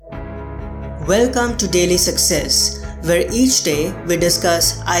Welcome to Daily Success, where each day we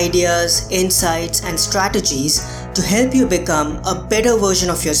discuss ideas, insights, and strategies to help you become a better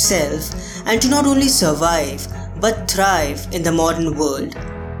version of yourself and to not only survive but thrive in the modern world.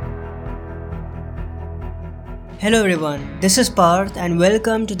 Hello everyone, this is Parth and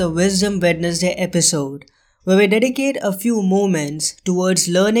welcome to the Wisdom Wednesday episode, where we dedicate a few moments towards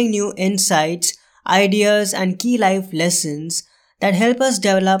learning new insights, ideas, and key life lessons that help us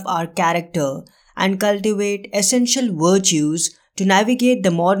develop our character and cultivate essential virtues to navigate the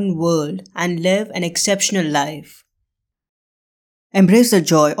modern world and live an exceptional life. Embrace the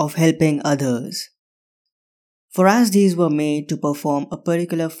joy of helping others. For as these were made to perform a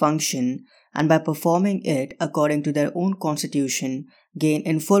particular function, and by performing it according to their own constitution, gain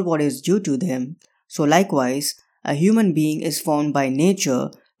in full what is due to them, so likewise, a human being is formed by nature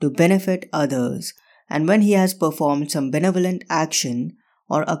to benefit others, and when he has performed some benevolent action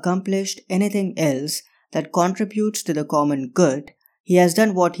or accomplished anything else that contributes to the common good, he has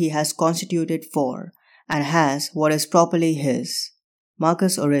done what he has constituted for, and has what is properly his.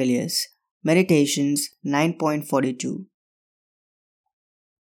 Marcus Aurelius, Meditations 9.42.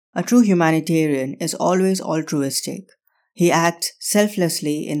 A true humanitarian is always altruistic. He acts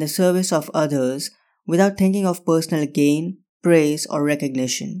selflessly in the service of others without thinking of personal gain, praise, or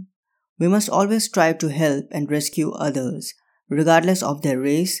recognition. We must always strive to help and rescue others, regardless of their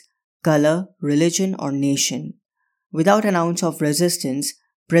race, color, religion, or nation. Without an ounce of resistance,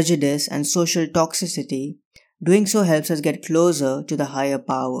 prejudice, and social toxicity, doing so helps us get closer to the higher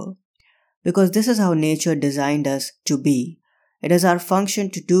power. Because this is how nature designed us to be. It is our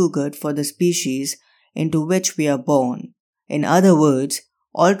function to do good for the species into which we are born. In other words,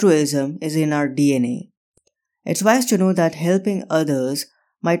 altruism is in our DNA. It's wise to know that helping others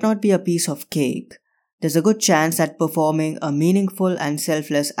might not be a piece of cake. There's a good chance that performing a meaningful and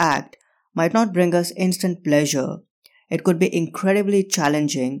selfless act might not bring us instant pleasure. It could be incredibly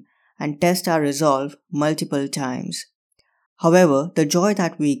challenging and test our resolve multiple times. However, the joy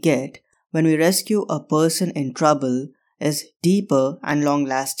that we get when we rescue a person in trouble is deeper and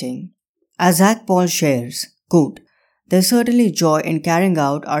long-lasting. As Zach Paul shares, quote, "There's certainly joy in carrying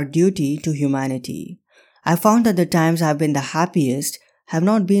out our duty to humanity. I found that the times I've been the happiest have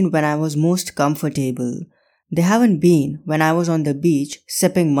not been when I was most comfortable. They haven't been when I was on the beach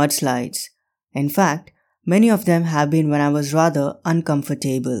sipping mudslides. In fact, many of them have been when I was rather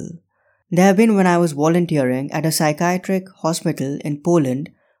uncomfortable. They have been when I was volunteering at a psychiatric hospital in Poland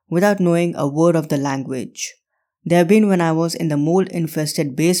without knowing a word of the language. They have been when I was in the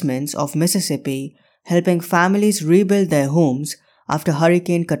mold-infested basements of Mississippi helping families rebuild their homes after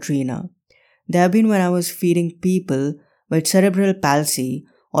Hurricane Katrina. They have been when I was feeding people with cerebral palsy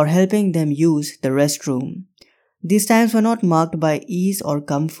or helping them use the restroom. These times were not marked by ease or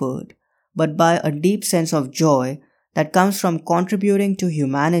comfort, but by a deep sense of joy that comes from contributing to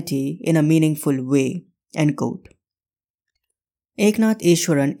humanity in a meaningful way." End quote. Eknath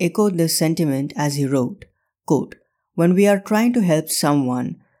Easwaran echoed this sentiment as he wrote, quote, "When we are trying to help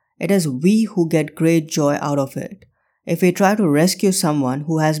someone, it is we who get great joy out of it. If we try to rescue someone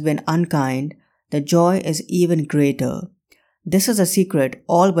who has been unkind, the joy is even greater. This is a secret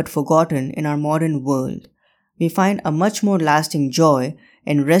all but forgotten in our modern world. We find a much more lasting joy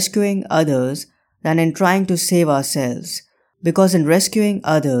in rescuing others than in trying to save ourselves, because in rescuing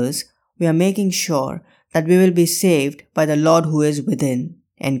others, we are making sure that we will be saved by the Lord who is within."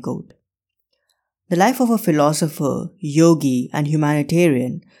 End quote. The life of a philosopher, yogi, and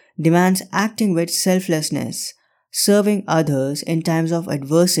humanitarian demands acting with selflessness, serving others in times of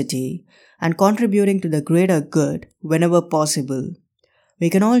adversity, and contributing to the greater good whenever possible. We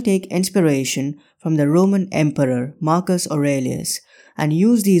can all take inspiration from the Roman Emperor Marcus Aurelius and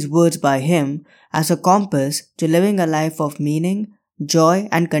use these words by him as a compass to living a life of meaning, joy,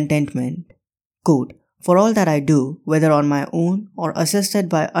 and contentment. Quote, "For all that I do, whether on my own or assisted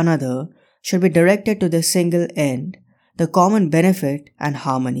by another, should be directed to the single end, the common benefit and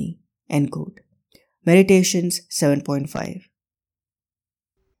harmony." End quote. Meditations 7.5.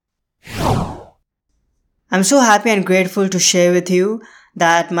 I'm so happy and grateful to share with you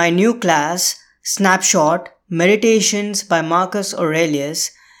that my new class, Snapshot Meditations by Marcus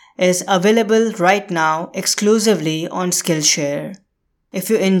Aurelius, is available right now exclusively on Skillshare. If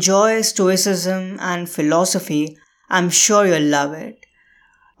you enjoy Stoicism and philosophy, I'm sure you'll love it.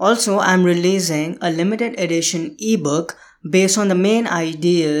 Also, I'm releasing a limited edition ebook based on the main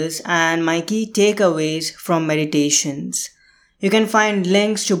ideas and my key takeaways from meditations. You can find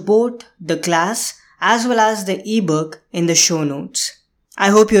links to both the class as well as the ebook in the show notes. I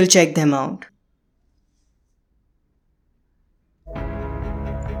hope you'll check them out.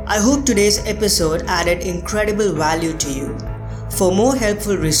 I hope today's episode added incredible value to you. For more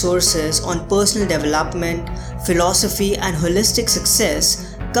helpful resources on personal development, philosophy, and holistic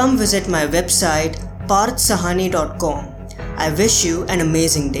success, come visit my website parthsahani.com. I wish you an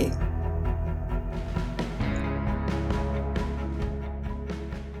amazing day.